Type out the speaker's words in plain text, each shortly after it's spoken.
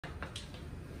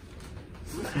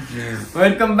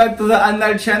Welcome back to the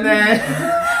Anal channel.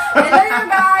 Hello you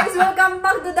guys, welcome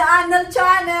back to the Anal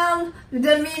channel.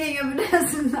 The meaning of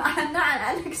this Anal,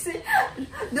 Alexi.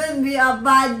 Don't be a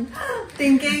bad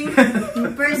thinking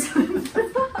person.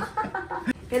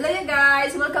 Hello you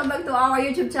guys, welcome back to our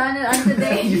YouTube channel, and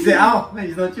today You say ow,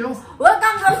 it's not yours.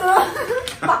 welcome back to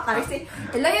Fuck, Alexi.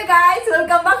 Hello you guys,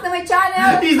 welcome back to my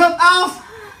channel. It's not ours.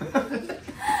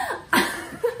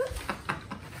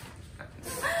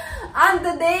 And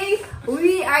today,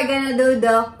 we are gonna do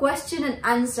the question and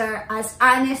answer as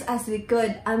honest as we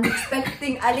could. I'm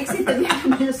expecting Alexi to be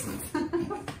honest.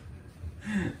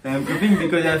 I'm coughing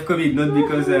because I have COVID, not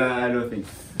because I don't think.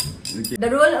 Okay. The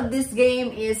rule of this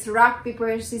game is rock,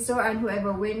 paper, scissors, and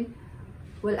whoever wins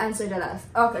will answer the last.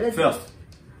 Okay, let's First.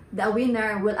 The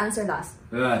winner will answer last.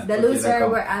 Last. The Okay, loser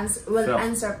d'accord. will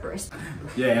answer first.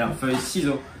 Yeah, feuille,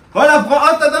 ciseaux. Voilà, prends.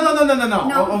 Attends, non.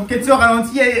 Non. On fait ça au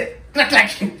ralenti et clac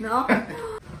clac. No?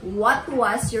 What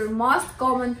was your most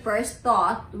common first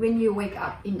thought when you wake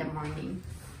up in the morning?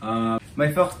 My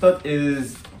first thought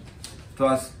is to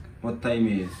ask what time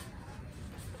it is.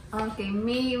 Okay,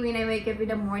 me, when I wake up in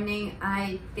the morning,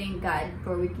 I thank God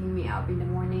for waking me up in the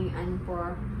morning and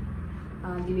for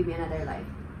giving me another life.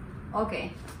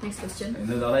 Okay, next question.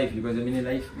 Another life, because a mini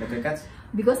life, like a cat.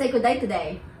 Because I could die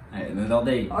today. Another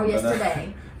day. Or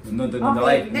yesterday. Not another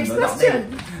life. Okay, next another question.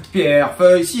 Day. Pierre,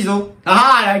 feuille, ciseaux.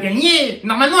 Ah, elle a gagné.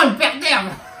 Normalement, elle perdait.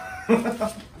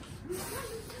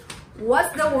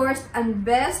 What's the worst and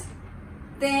best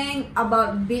thing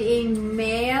about being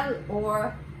male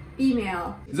or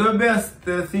female? The best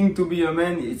thing to be a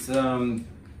man is to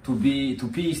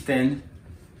pee stand,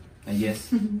 I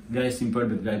guess. Very simple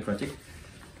but very practical.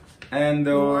 And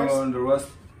the worst,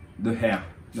 the hair,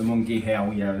 the monkey hair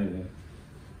we have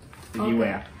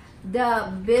everywhere. Okay.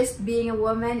 The best being a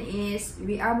woman is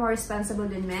we are more responsible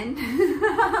than men.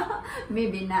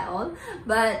 Maybe not all,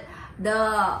 but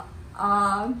the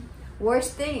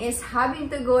worst thing is having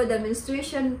to go the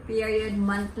menstruation period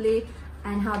monthly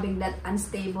and having that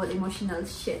unstable emotional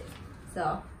shit.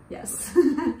 So yes.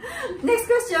 Next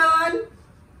question.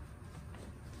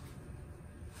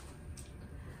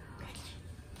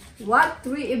 What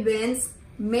three events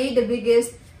made the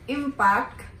biggest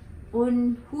impact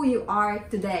on who you are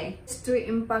today? Three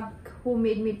impact who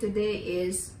made me today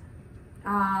is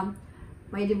my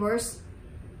divorce,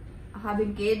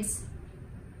 having kids,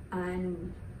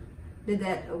 and the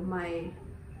death of my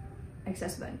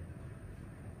ex-husband.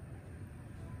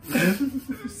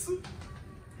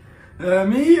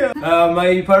 Me,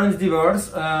 my parents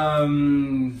divorced,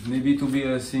 maybe to be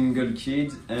a single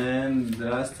kid, and the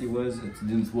last it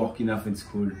didn't work enough in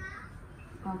school.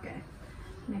 Okay,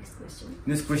 next question.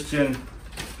 Next question,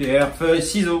 Pierre, feuille,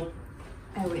 ciseaux.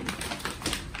 I win.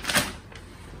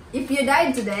 If you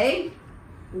died today,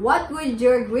 what would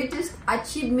your greatest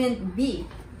achievement be?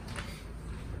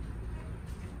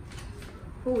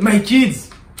 My kids.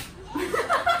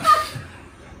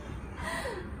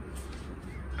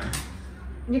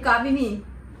 You copy me.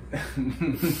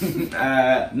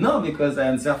 No, because I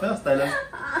answer first. I love.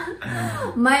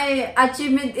 My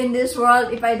achievement in this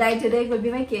world, if I die today, would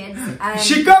be my kids. And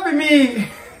She copied me.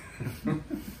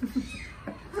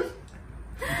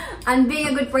 and being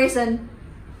a good person.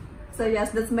 So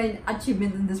yes, that's my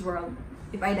achievement in this world.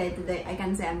 If I die today, I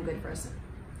can say I'm a good person.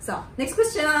 So, next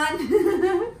question.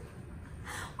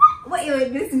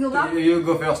 wait, let's go back. You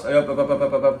go first.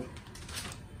 Up.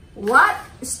 What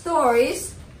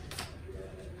stories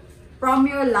from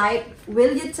your life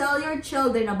will you tell your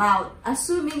children about,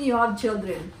 assuming you have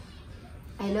children?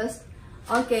 I lost.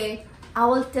 Okay, I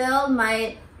will tell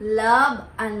my love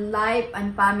and life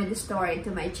and family story to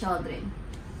my children.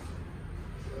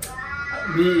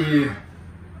 Me,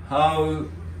 how...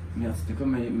 Merde, c'était quoi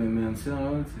my answer?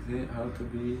 C'était how to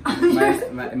be...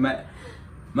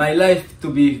 my life to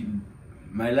be...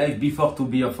 My life before to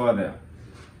be a father.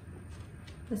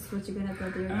 That's what you're gonna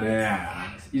tell to your kids? Yeah.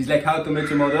 It's like how to meet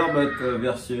your mother, but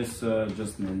versus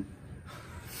just men.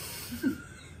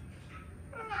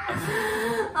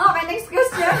 Okay, next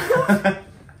question.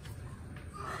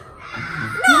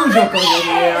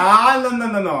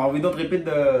 No. We don't repeat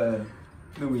the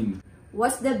win.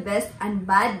 What's the best and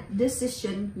bad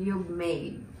decision you've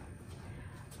made?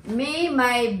 Me,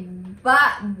 my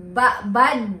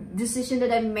bad decision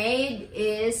that I made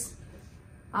is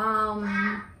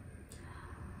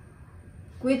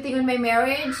quitting on my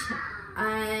marriage,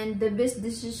 and the best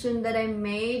decision that I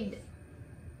made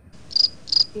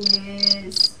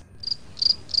is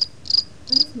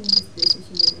what is my best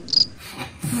decision that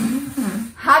I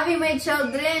made? Having my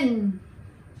children.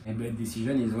 A bad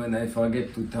decision is when I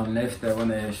forget to turn left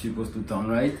when I'm supposed to turn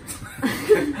right.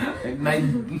 and,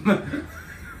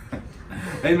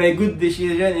 and my good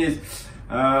decision is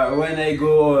when I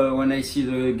go, when I see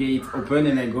the gate open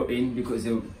and I go in because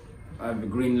I have a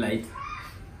green light.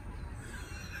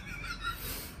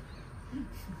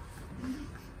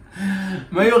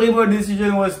 My horrible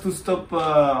decision was to stop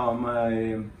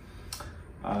my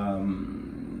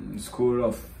school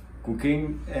of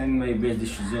cooking, and my best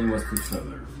decision was to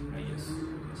travel, I guess.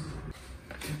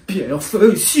 Pierre,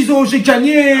 feuille, ciseaux, j'ai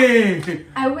gagné!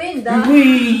 I win, though.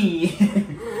 Oui!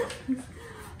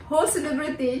 Whole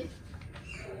celebrity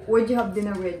would you have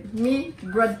dinner with? Me,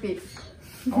 Brad Pitt.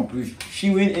 En plus, she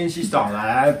win and she star.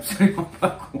 Absolument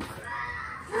pas con.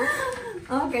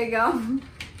 Okay, go.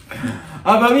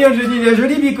 Ah bah oui, je dis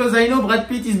joli because I know Brad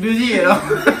Pitt is busy, alors.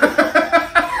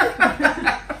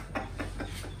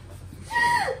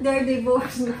 They're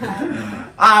divorced now.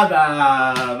 Ah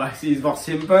bah c'est more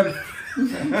simple.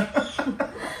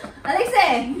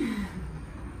 Alexei!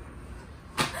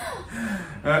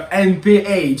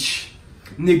 NPH.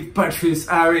 Nick Patrice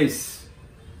Harris.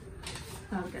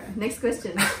 Okay, next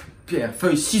question. Pierre,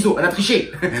 feuille, ciseaux, elle a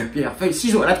triché. Pierre, feuille,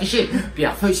 ciseaux, elle a triché.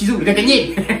 Pierre, feuille, ciseaux, il a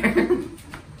gagné.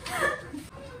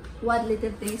 What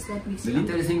little things that makes The you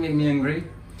little thing make me angry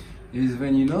is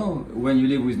when you know, when you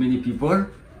live with many people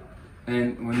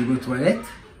and when you go to toilet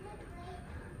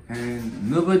and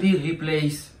nobody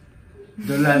replace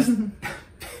the last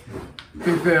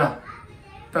paper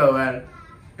towel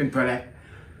in toilet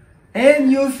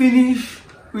and you finish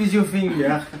with your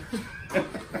finger.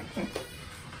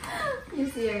 You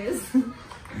serious?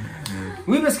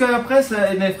 Oui, parce qu'après,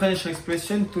 c'est une French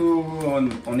expression,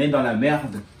 on est dans la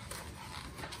merde.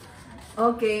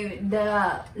 Okay,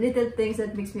 the little things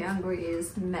that makes me angry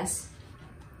is mess.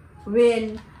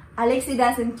 When Alexei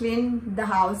doesn't clean the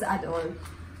house at all.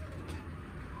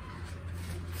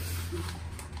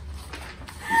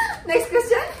 Next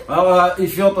question.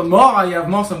 If you want more, I have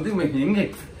more something make me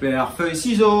angry. Pierre, feuille,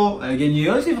 ciseaux, elle a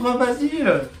gagné, c'est trop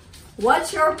facile.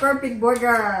 What's your perfect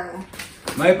burger?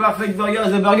 My perfect burger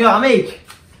is a burger I make.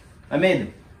 I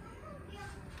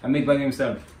made by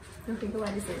myself. Okay, go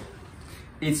ahead, say.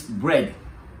 It's bread,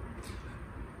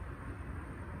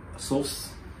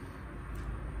 sauce,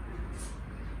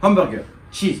 hamburger,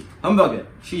 cheese,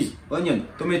 onion,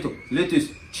 tomato,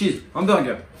 lettuce, cheese,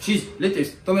 hamburger, cheese,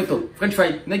 lettuce, tomato, french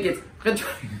fry, nuggets, french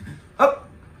fry. Hop,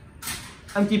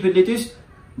 un petit peu de lettuce,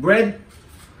 bread,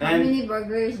 How many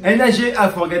burgers? and I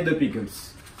forget the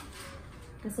pickles.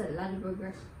 That's a lot of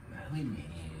burgers. Oui, mais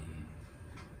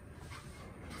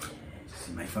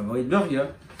c'est my favorite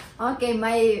burger. Okay,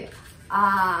 my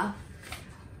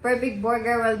perfect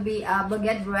burger will be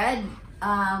baguette bread.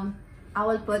 I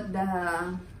will put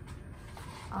the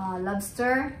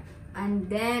lobster, and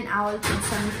then I will put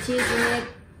some cheese in it,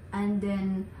 and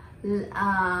then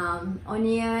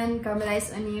onion,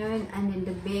 caramelized onion, and then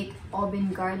the baked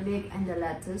oven garlic and the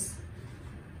lettuce.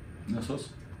 No sauce?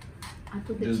 I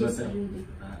put the Just cheese butter. already.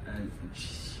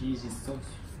 Cheese is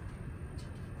sauce.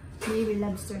 Maybe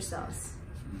lobster sauce.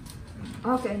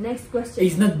 Okay, next question.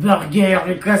 It's not burger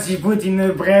because you put in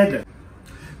the bread.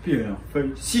 Pierre,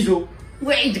 feuille, ciseaux.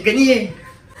 Ouais, j'ai gagné.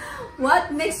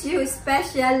 What makes you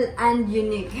special and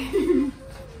unique?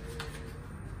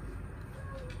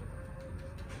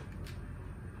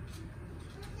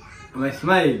 My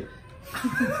smile.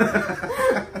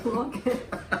 Okay.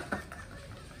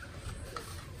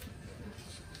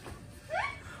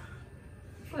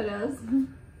 What else?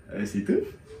 C'est tout.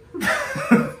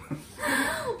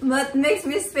 What makes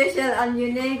me special and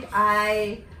unique?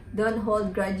 I don't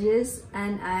hold grudges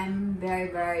and I'm very,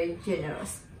 very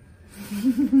generous.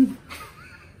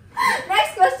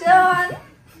 Next question!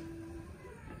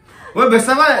 Ouais, bah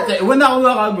ça va. One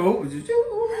hour ago.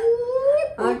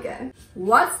 Okay.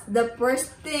 What's the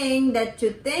first thing that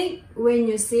you think when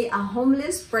you see a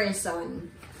homeless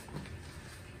person?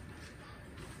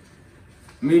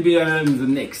 Maybe I'm the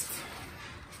next.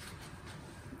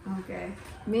 Okay.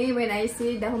 Me, when I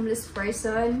see the homeless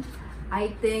person, I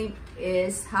think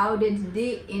is how did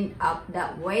they end up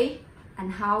that way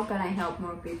and how can I help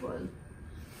more people?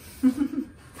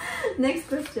 Next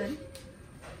question.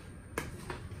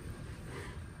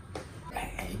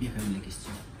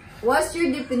 What's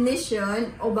your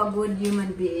definition of a good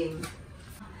human being?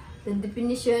 The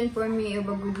definition for me of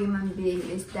a good human being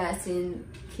is doesn't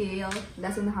kill,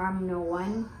 doesn't harm no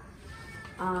one,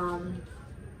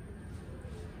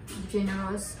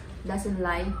 generous, doesn't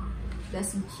lie,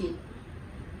 doesn't cheat.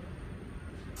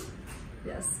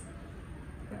 Yes.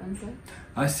 Your answer?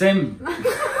 Same. No,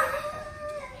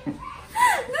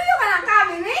 you cannot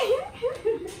copy me.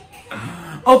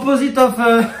 Opposite of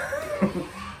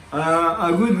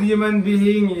a good human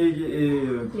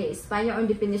being. Please, find your own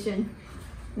definition.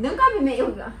 Don't copy me,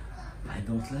 Yoga. I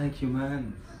don't like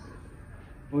human.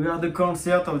 We are the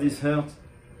concert of this earth.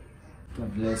 To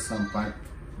have less impact,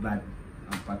 bad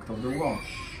impact of the world.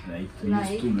 Like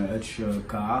use too much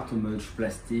car, too much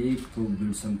plastic, to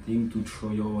build something, to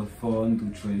throw your phone, to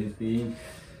throw anything.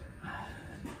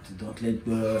 Don't let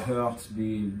the earth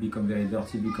become very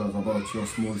dirty because about your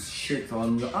small shit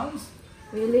on your house.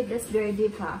 Really? That's very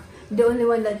deep, huh? The only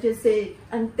one that you say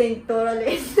and think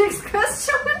totally is next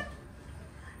question.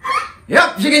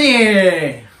 Yep, j'ai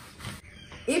gagné!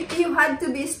 If you had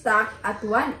to be stuck at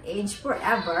one age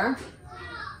forever,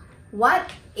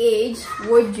 what age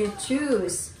would you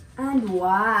choose and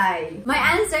why? My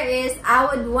answer is I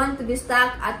would want to be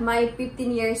stuck at my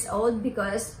 15 years old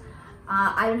because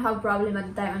I don't have problem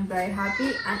at the time. I'm very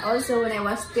happy, and also when I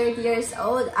was 30 years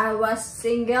old, I was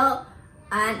single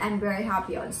and I'm very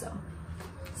happy also.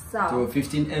 So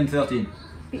 15 and 13.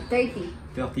 30.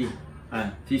 30.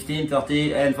 15,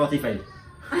 30 and 45.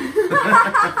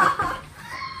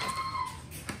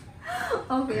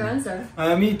 Okay, your answer.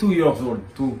 Me 2 years old.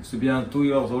 C'est bien, 2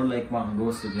 years old like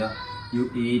Margot, c'est bien.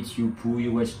 You eat, you poo,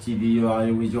 you watch TV, you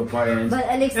are with your parents. But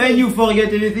Alex, and you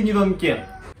forget anything, you don't care.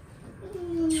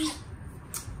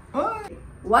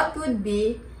 What would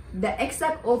be the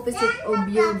exact opposite of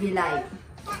you be like?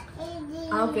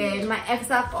 Okay, my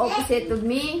exact opposite of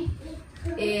me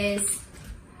is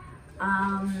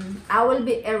I will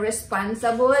be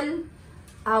irresponsible.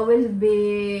 I will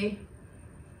be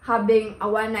having a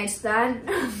one-night stand.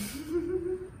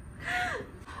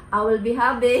 I will be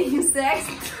having sex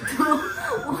to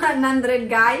 100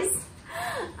 guys,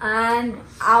 and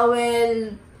I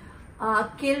will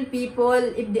kill people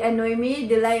if they annoy me,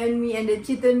 they lie on me, and they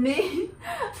cheat on me,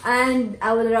 and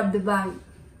I will rob the bank.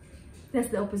 That's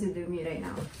the opposite of me right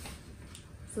now.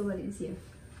 So what is you?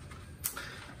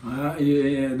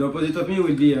 Yeah, the opposite of me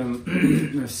will be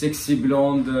a sexy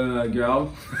blonde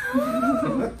girl.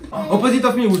 Opposite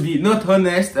of me would be not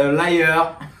honest, a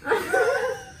liar.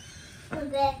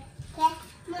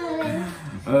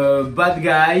 Bad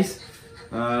guys.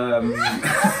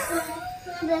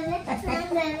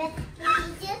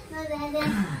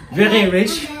 Very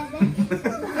rich.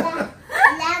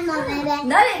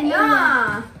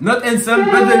 Not handsome,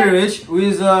 but very rich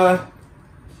with a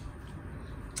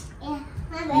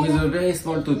very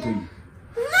small tutu. You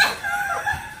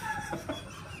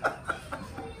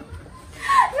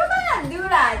cannot do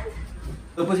that.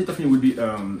 The opposite of me would be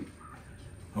a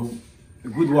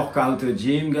good workout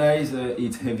gym, guys.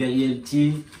 It's very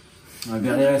healthy,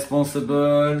 very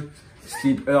responsible,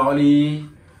 sleep early,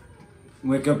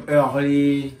 wake up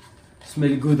early,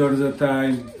 smell good all the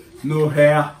time, no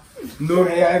hair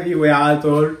everywhere at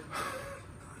all.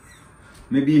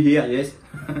 Maybe here, yes.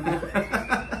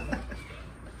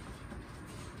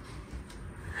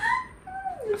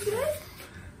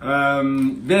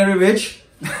 Very rich.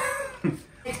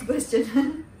 Next question.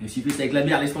 Et si plus avec la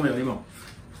bière, laisse tomber, on est mort.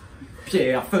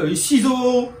 Pierre, feuille,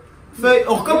 ciseaux, feuille,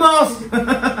 on recommence.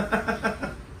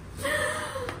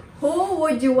 Who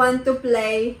would you want to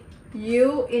play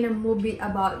you in a movie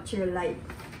about your life?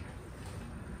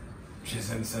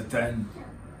 Jason Statham.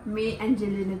 Me,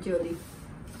 Angelina Jolie.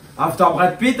 After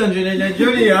Brad Pitt, Angelina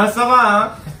Jolie, hein, ça va,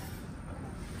 hein?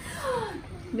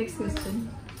 Next question.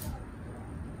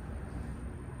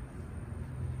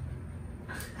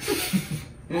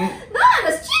 No,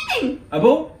 that's cheating! Ah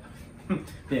bon?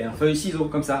 Pierre, feuille, ciseaux,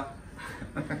 comme ça.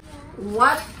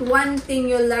 What one thing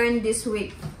you learned this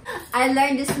week? I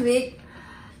learned this week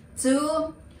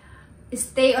to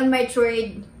stay on my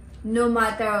trade no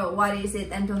matter what is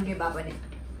it and don't give up on it.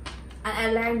 And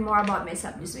I learned more about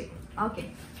myself this week.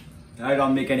 Okay. I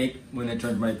learned mechanic when I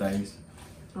change my tires.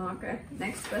 Okay.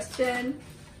 Next question.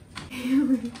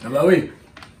 Ah bah oui.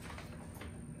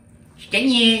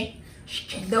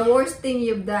 The worst thing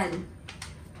you've done.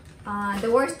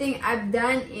 The worst thing I've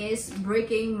done is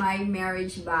breaking my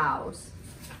marriage vows.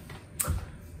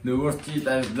 The worst thing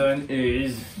I've done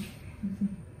is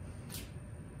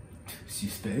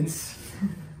suspense.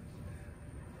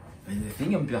 I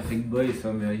think I'm perfect boy, so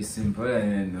I'm very simple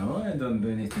and no, I don't do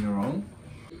anything wrong.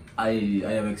 I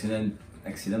have accident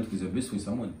with a bus with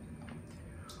someone.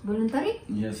 Voluntary?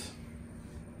 Yes.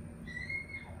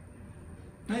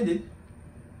 I did.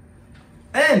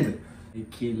 And I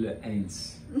kill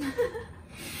ants.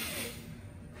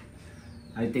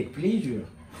 I take pleasure.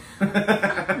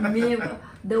 Me,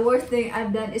 the worst thing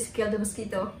I've done is kill the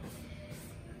mosquito.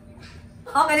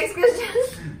 Okay, next question.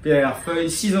 Pierre, feuille,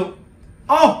 ciseaux.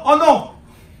 Oh, oh non!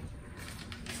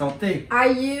 Santé.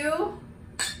 Are you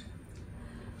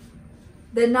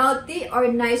The naughty or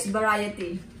nice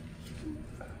variety?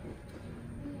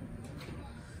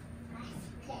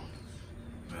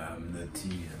 I'm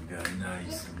naughty, I'm very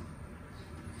nice.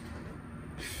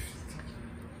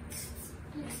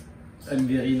 I'm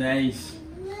very nice.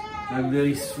 I'm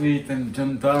very sweet and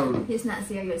gentle. He's not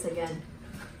serious again.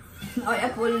 I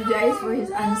apologize for his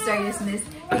unseriousness.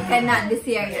 He cannot be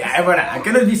serious. Yeah, voilà, I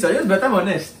cannot be serious, but I'm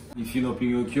honest. If you know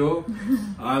Pinocchio,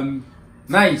 I'm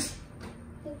nice.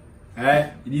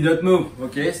 He didn't move,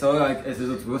 okay? So, like, as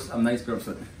a truth, I'm a nice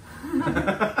person.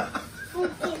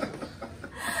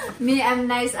 Me, I'm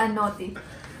nice and naughty.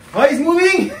 Oh, he's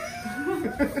moving!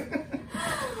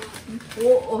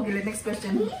 Oh, okay, next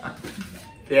question.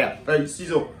 Yeah,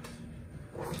 ciseaux.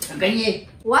 Gagné.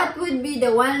 What would be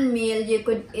the one meal you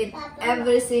could eat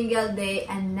every single day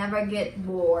and never get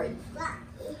bored?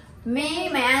 Me,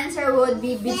 my answer would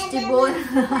be vegetable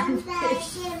and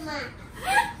fish.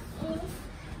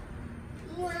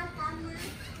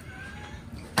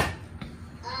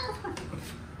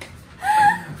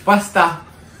 Pasta.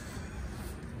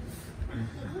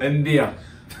 And beer.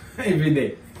 Every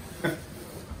day.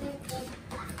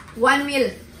 One meal.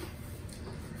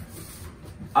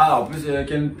 Ah, en plus, I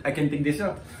can take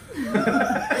dessert.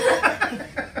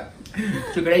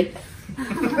 Chocolate.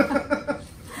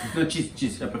 No,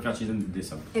 cheese. I prefer cheese and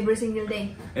dessert. Every single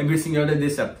day. Every single day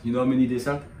dessert. You know how many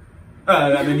dessert?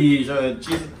 How many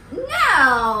cheese?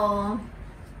 No!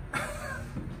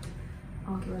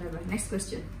 Okay, whatever. Next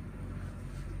question.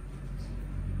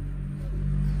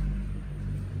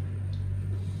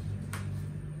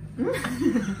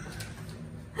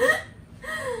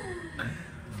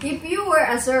 If you were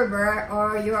a server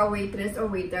or you're a waitress or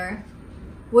waiter,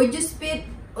 would you spit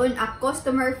on a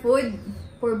customer food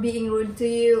for being rude to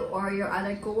you or your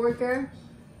other coworker?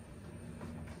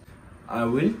 I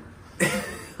will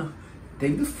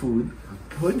take the food,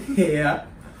 put here,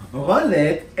 roll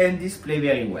it, and display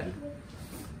very well.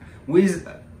 With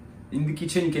in the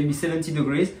kitchen it can be 70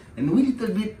 degrees and with a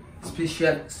little bit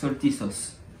special salty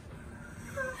sauce.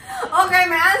 Okay,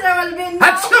 my answer will be no.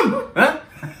 Achoo! Huh?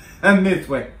 I'm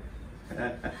midway.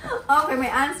 Okay, my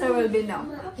answer will be no.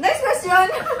 Next question.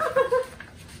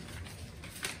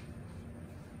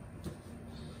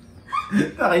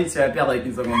 T'as réussi à perdre avec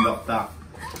une seconde de retard.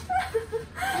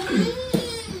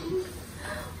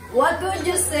 What would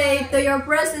you say to your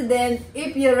president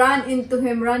if you ran into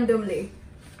him randomly?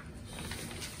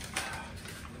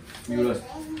 You lost.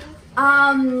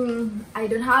 I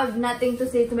don't have nothing to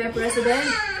say to my president.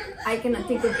 I cannot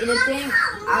think of anything.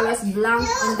 I was blank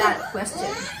on that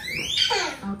question.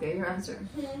 Okay, your answer.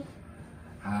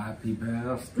 Happy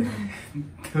birthday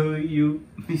to you,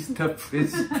 Mr.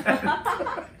 President.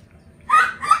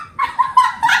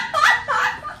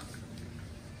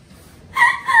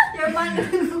 You're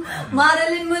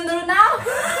Marilyn Monroe now.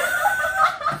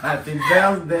 Happy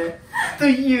birthday to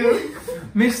you,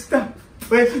 Mr.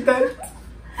 President.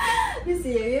 You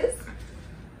serious?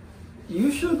 You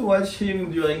should watch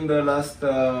him during the last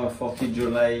 4th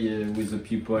July with the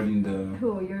people in the...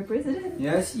 Who, your president?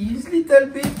 Yes, he's little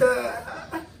bit...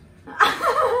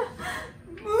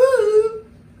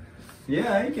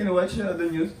 Yeah, I can watch the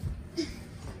news.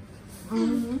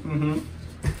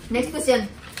 Next question.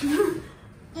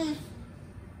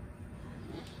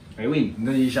 Eh oui,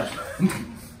 il cherche.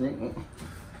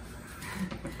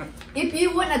 If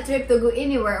you want a trip to go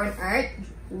anywhere on earth,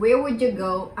 where would you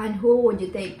go and who would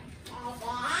you take?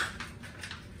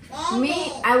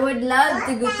 Me, I would love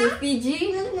to go to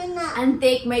Fiji and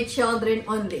take my children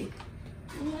only.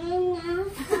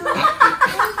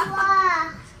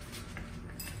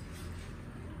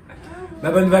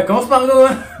 Bah, bonnes vacances, Margot.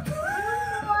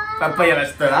 Papa, il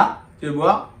reste là. Tu veux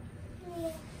boire?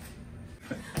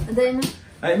 Then,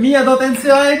 Me, I don't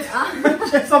answer it.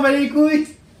 Je s'en bats les couilles.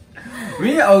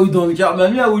 Me, oh, don't care.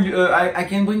 Mommy, I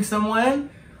can bring someone.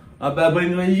 Bah,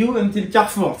 bring you until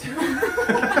Carrefour.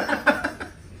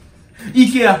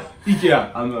 Ikea.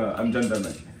 I'm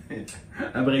gentleman.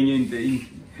 I'm bringing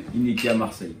in Ikea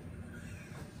Marseille.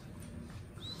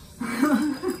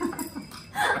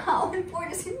 how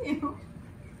important is in you?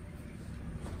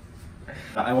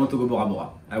 I want to go Bora Bora.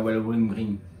 I will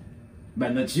bring.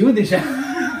 But not you déjà.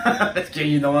 Parce que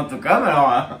you don't want to come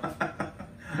alors.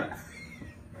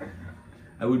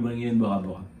 I will bring you in Bora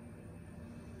Bora.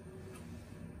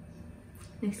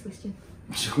 Next question.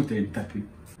 Je crois que t'allais me taper.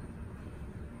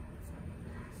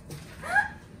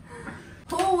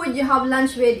 Who would you have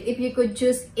lunch with if you could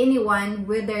choose anyone,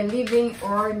 whether living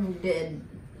or dead?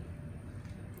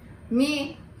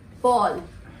 Me, Paul.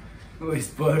 Who is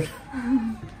Paul?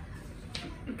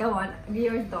 Come on, be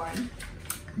your turn.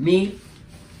 Me.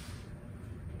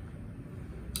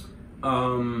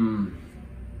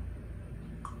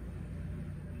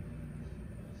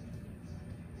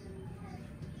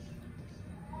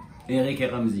 Eric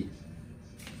et Ramsey.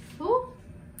 Who?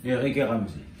 Eric et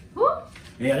Ramsey. Who?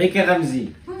 Eric et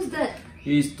Ramsey. Who's that?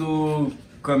 He's two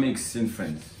comics in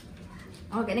France.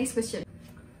 Okay, next question.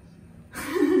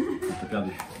 T'as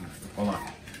perdu. Je te prendrai.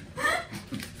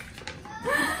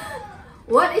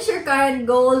 What is your current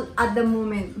goal at the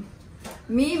moment?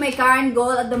 Me, my current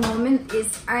goal at the moment is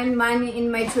earn money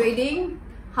in my trading,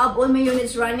 have all my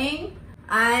units running,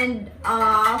 and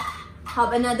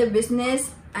have another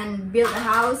business and build a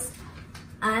house,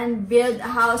 and build a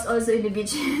house also in the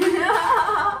beach.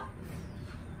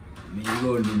 Many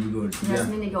goals, many goals. Yes, Yeah.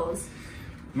 many goals.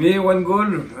 Me, one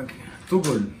goal, okay, two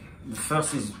goals. The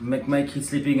first is make my kids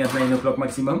sleeping at 9 o'clock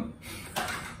maximum.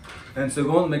 And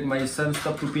second, make my son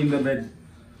stop to pee in the bed.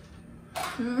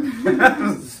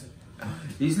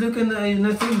 He's looking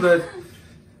nothing, but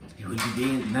he will be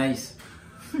being nice.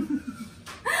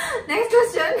 Next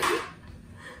question.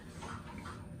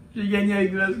 J'ai gagné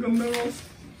avec de la seconde d'avance.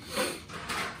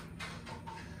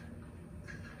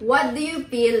 What do you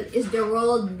feel is the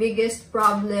world's biggest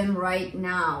problem right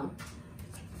now?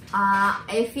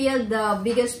 I feel the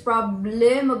biggest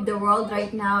problem of the world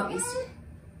right now is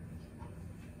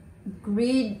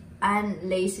greed and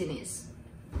laziness.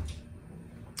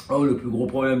 Oh, le plus gros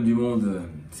problème du monde,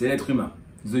 c'est l'être humain.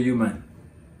 The human.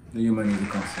 The human is the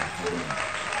cancer.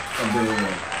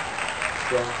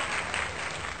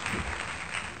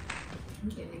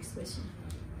 Okay, next question.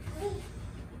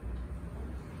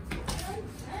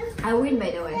 I win,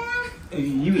 by the way.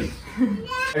 Oui.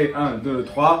 Allez, 1, 2,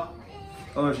 3.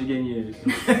 Oh, j'ai gagné.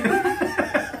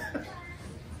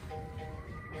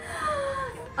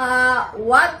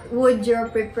 What would your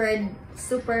preferred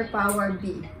superpower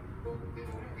be?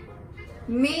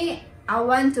 Me, I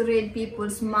want to read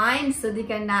people's minds so they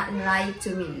cannot lie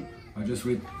to me. I just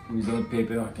read without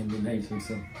paper, I can be nice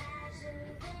also.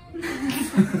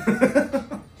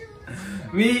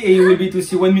 Me, it will be to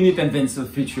see 1 minute advance of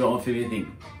future of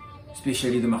everything,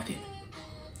 especially the market.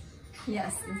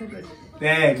 Yes, it's a good one.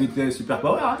 Eh, good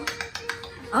superpower, hein?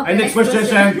 Okay, And next question.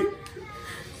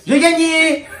 J'ai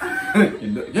gagné!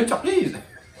 Il y a une surprise!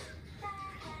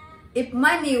 If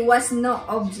money was no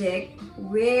object,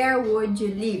 where would you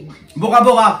live? Bora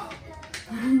Bora!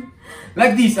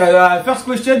 Like this, first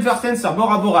question, first answer,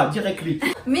 Bora Bora, directly.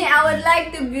 Me, I would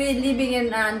like to be living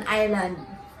in an island.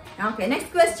 Okay,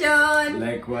 next question.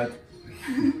 Like what?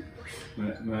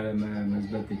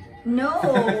 Masbate. No.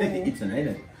 It's an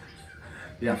island.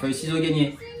 Bien, faut aussi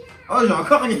gagner. Oh, j'ai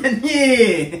encore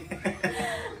gagné!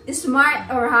 Smart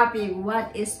or happy,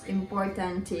 what is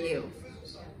important to you?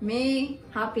 Me,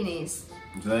 happiness.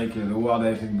 It's like the world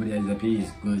everybody is happy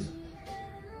is good.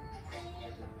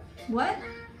 What?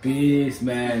 Peace,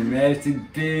 man. Rest in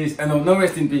peace. No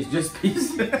rest in peace. Just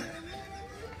peace.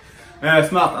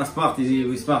 Smart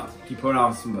is smart. People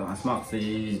are smart.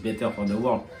 It's better for the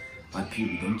world. But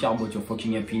people don't care about your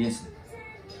fucking happiness.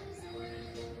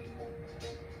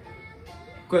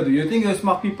 What, do you think the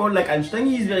smart people like Einstein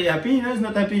is very happy? No, he's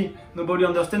not happy. Nobody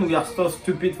understands. We are so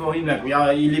stupid for him. Like we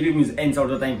are living with ants all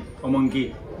the time. A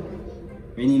monkey.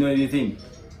 And he knows everything.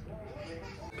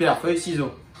 Pierre, feuille,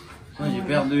 ciseaux. Oh, j'ai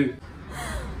perdu.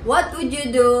 What would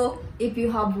you do if you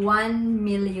have $1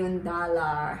 million?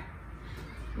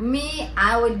 Me,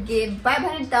 I would give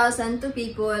 500,000 to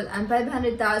people, and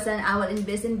 500,000 I will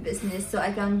invest in business so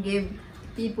I can give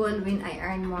people when I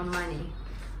earn more money.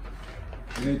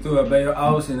 Me too, I buy a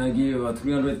house and I give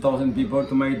 300,000 people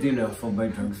to my dealer for buy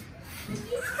drugs.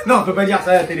 Non, on peut pas dire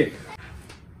ça à la télé.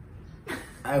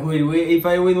 I will, if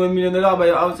I win $1 million, buy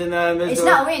a house and It's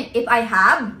not win. If I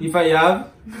have. If I have,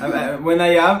 when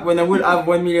I will have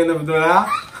 $1 million, I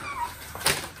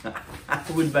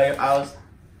will buy a house.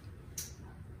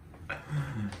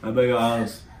 I buy a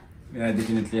house. Yeah,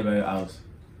 definitely I buy a house.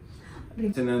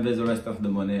 And invest the rest of the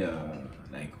money,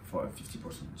 like for 50%.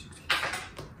 60%.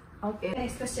 Okay.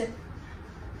 Next question.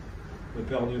 J'ai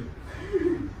perdu.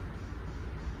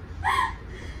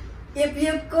 If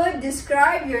you could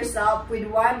describe yourself with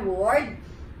one word,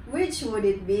 which would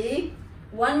it be?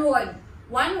 One word.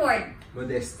 One word.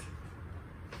 Modeste.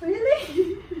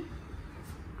 Really?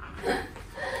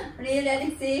 Really,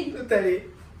 Alexi? Totally.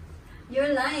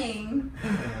 You're lying.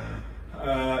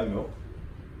 No.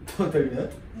 Totally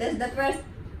not. That's the first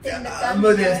thing that comes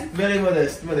Modeste, to very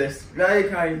modest, modest. Very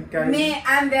kind. me.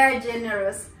 I'm very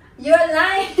generous. You're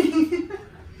lying.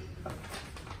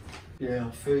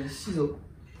 Pierre, feuille, ciseaux.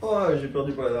 Oh, j'ai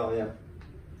perdu pour la rien.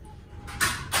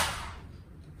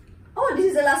 Oh, this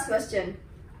is the last question.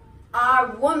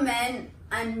 Are women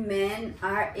and men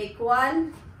are equal?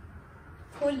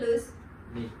 Who lose?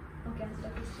 Me. Okay, answer the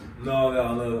question. No,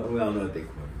 we are not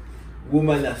equal.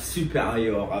 Women are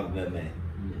superior of the men.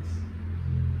 Yes.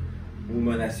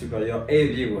 Women are superior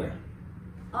everywhere.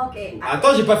 Okay.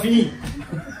 Attends, j'ai pas fini.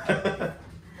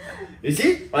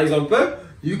 Ici, par exemple,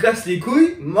 you casse les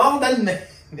couilles, more than men.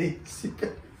 Super.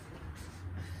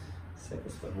 Ça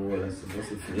passe pas. Bon, voilà, c'est bon,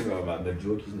 c'est fini. The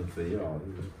joke is not fair.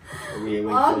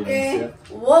 Okay.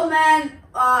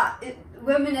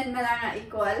 Women and men are not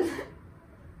equal.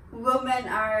 Women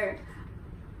are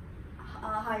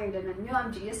higher than men. No,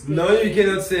 I'm just kidding. No, you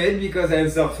cannot say it because I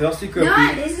answer first. You copy.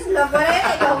 No, this is not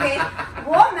correct. Okay.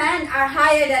 Women are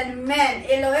higher than men.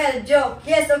 LOL joke.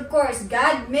 Yes, of course.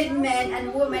 God made men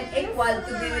and women equal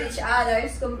to be with each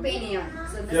other's companion.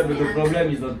 So that's Yeah, but my the problem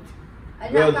is not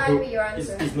I'm not going to be your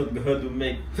answer. it's not God who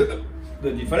make the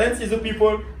difference. Is the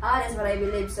people. That's what I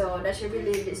believe. So that's your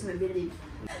belief. This is my belief.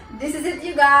 This is it,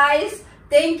 you guys.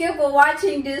 Thank you for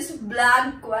watching this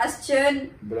vlog question.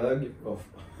 Blog of.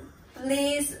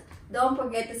 Please don't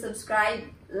forget to subscribe,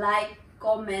 like,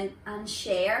 comment, and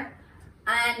share.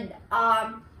 And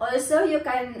also you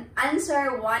can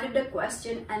answer one of the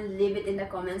question and leave it in the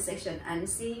comment section and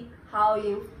see how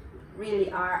you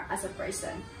really are as a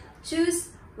person. Choose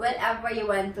whatever you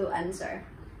want to answer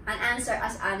and answer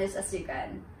as honest as you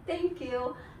can. Thank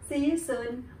you. See you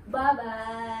soon. Bye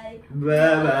bye.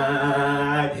 Bye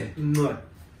bye.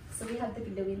 So we have to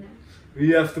pick the winner.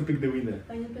 We have to pick the winner.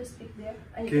 Can you please pick there?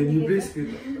 Can you please pick?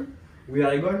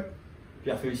 Pierre rigole.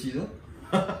 Pierre fait les ciseaux.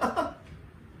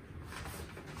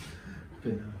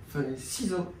 Pierre fait les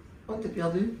ciseaux. Oh, t'es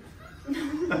perdu.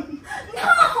 No!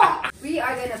 We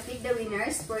are gonna pick the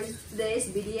winners for today's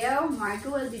video. Marco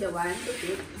will be the one to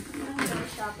pick. I'm gonna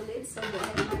shuffle it, so go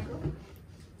ahead, Marco.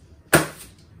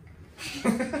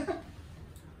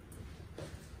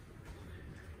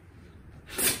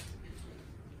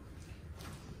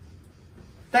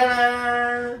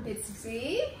 Ta-da! Let's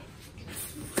see.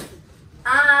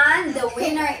 And the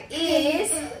winner is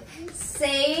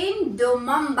Saint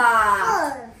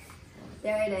Dumamba.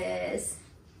 There it is.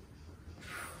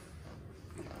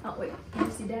 Oh wait, can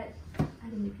you see that? I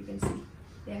don't know if you can see.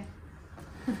 There.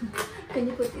 Can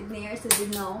you put it near so they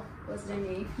know what's their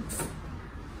name?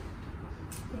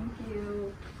 Thank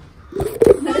you.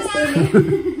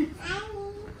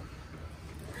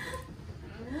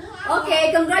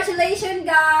 Okay, congratulations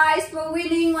guys for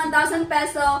winning 1,000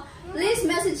 peso. Please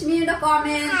message me in the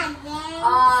comment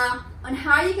on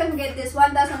how you can get this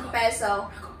 1,000 peso.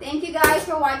 Thank you guys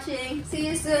for watching. See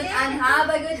you soon and have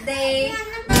a good day.